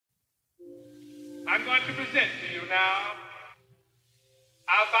I'm going to present to you now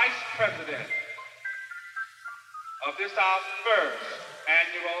our Vice President of this our first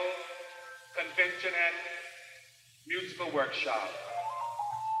annual convention and musical workshop,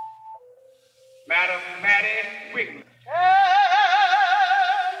 Madam Mattie Wigley.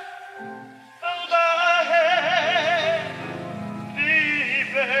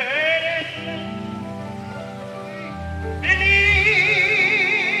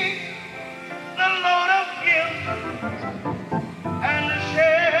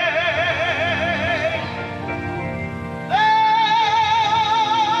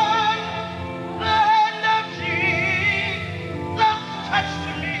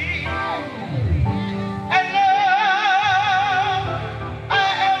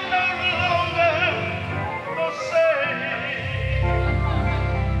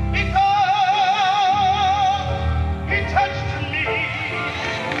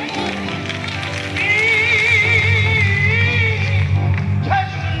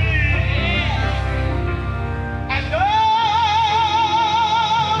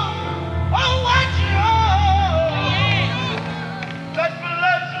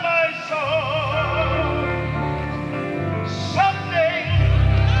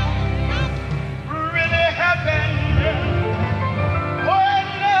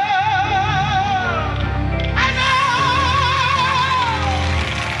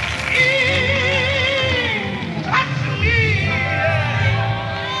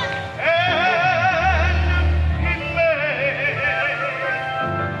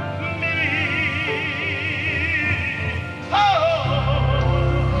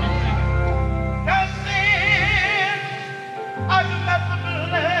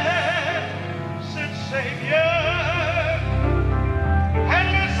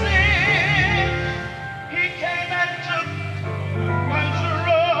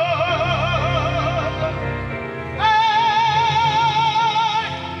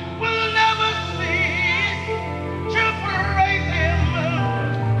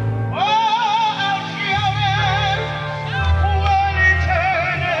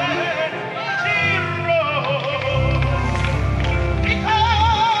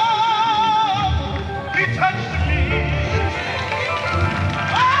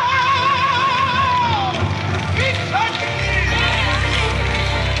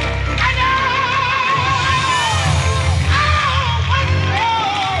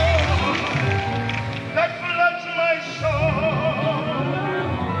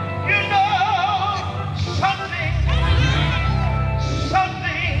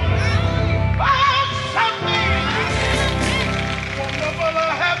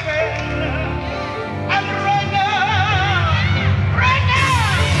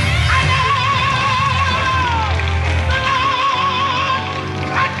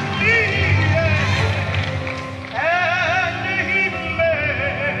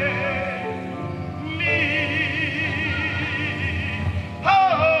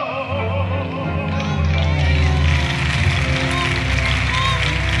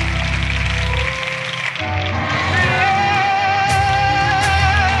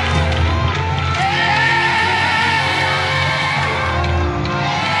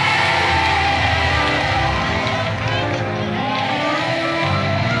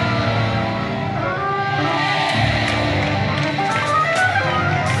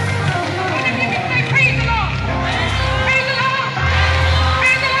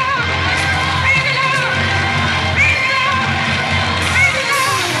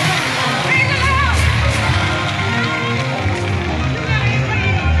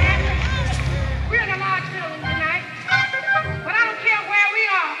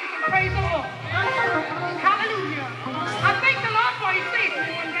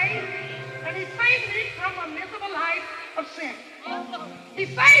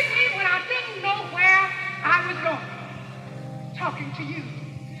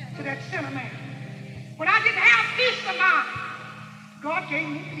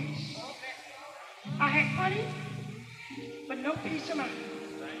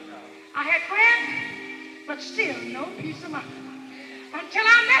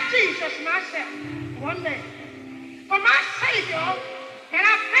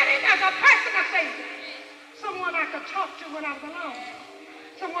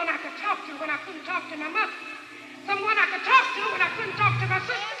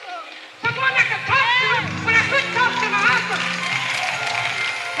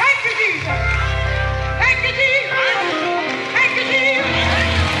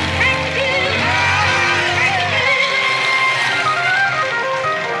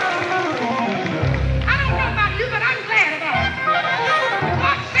 I don't know about you, but I'm glad about it.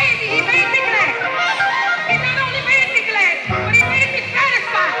 God saved me. He made me glad.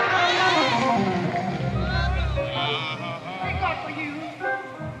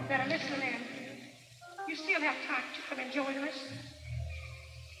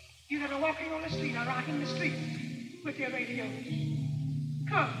 that are walking on the street or rocking the street with your radio.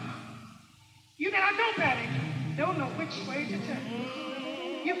 Come. You that don't know which way to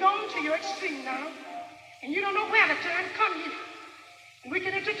turn. You've gone to your extreme now, and you don't know where to turn. Come here. And we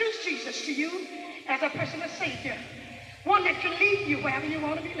can introduce Jesus to you as a personal Savior. One that can lead you wherever you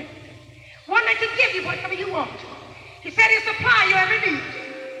want to be led. One that can give you whatever you want. He said he'll supply your every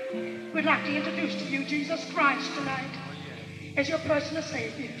need. We'd like to introduce to you Jesus Christ tonight as your personal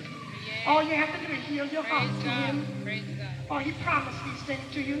Savior. All you have to do is yield your heart to him. For he promised these things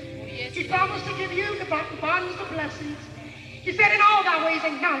to you. He promised to give you the bonds of blessings. He said, in all thy ways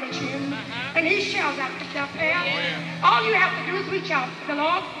acknowledge him, and he shall direct thy path. All you have to do is reach out to the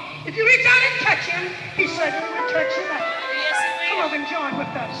Lord. If you reach out and touch him, he certainly will touch you back. Come over and join with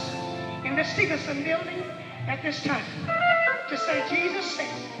us in the Stevenson building at this time to say, Jesus said,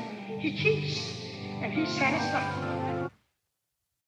 he keeps and he satisfies.